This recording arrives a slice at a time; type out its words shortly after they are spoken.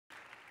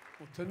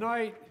Well,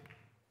 tonight,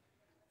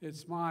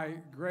 it's my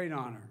great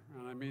honor,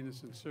 and I mean this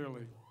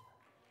sincerely,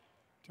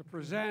 to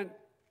present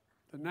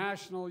the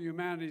National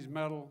Humanities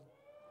Medal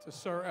to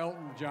Sir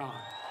Elton John.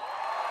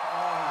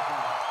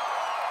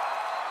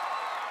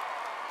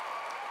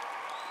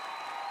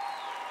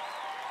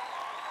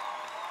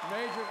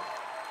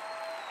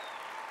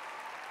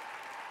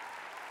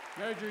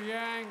 Major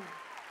Yang,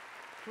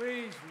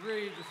 please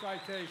read the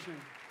citation.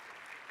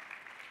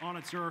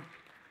 Honored, sir.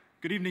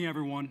 Good evening,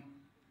 everyone.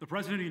 The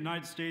President of the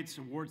United States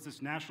awards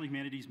this National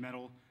Humanities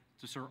Medal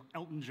to Sir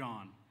Elton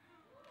John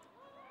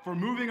for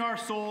moving our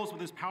souls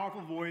with his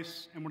powerful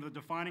voice and one of the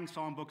defining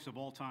songbooks of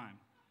all time.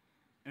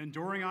 An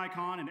enduring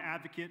icon and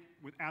advocate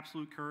with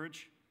absolute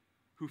courage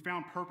who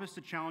found purpose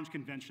to challenge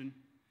convention,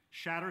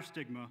 shatter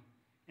stigma,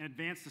 and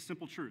advance the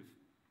simple truth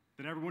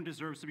that everyone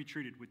deserves to be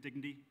treated with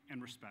dignity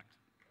and respect.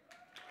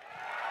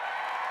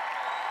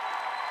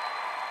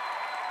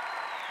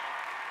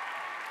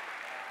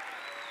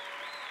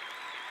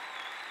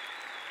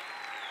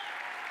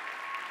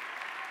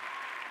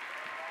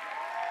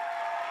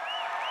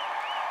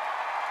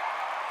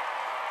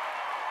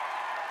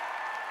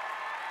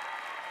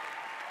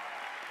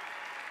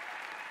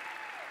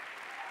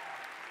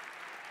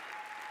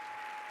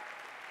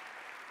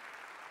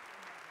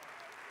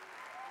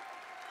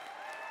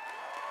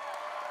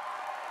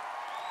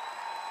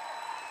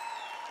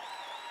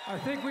 I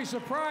think we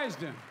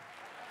surprised him.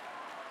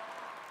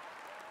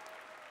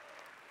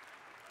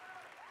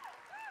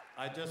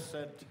 I just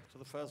said to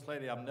the First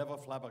Lady, I'm never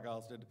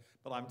flabbergasted,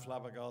 but I'm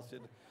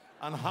flabbergasted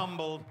and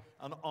humbled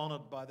and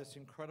honored by this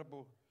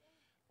incredible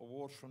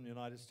award from the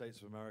United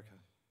States of America.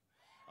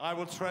 I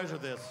will treasure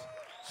this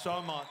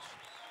so much,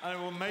 and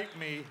it will make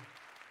me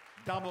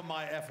double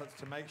my efforts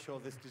to make sure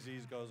this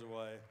disease goes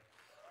away.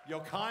 Your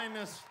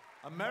kindness,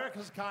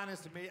 America's kindness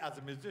to me as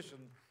a musician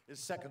is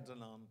second to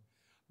none.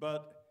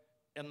 But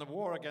in the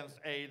war against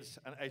AIDS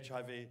and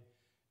HIV,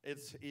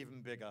 it's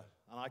even bigger.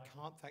 And I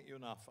can't thank you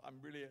enough. I'm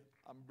really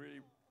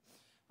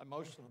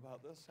emotional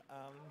about this.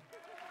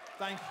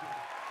 Thank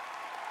you.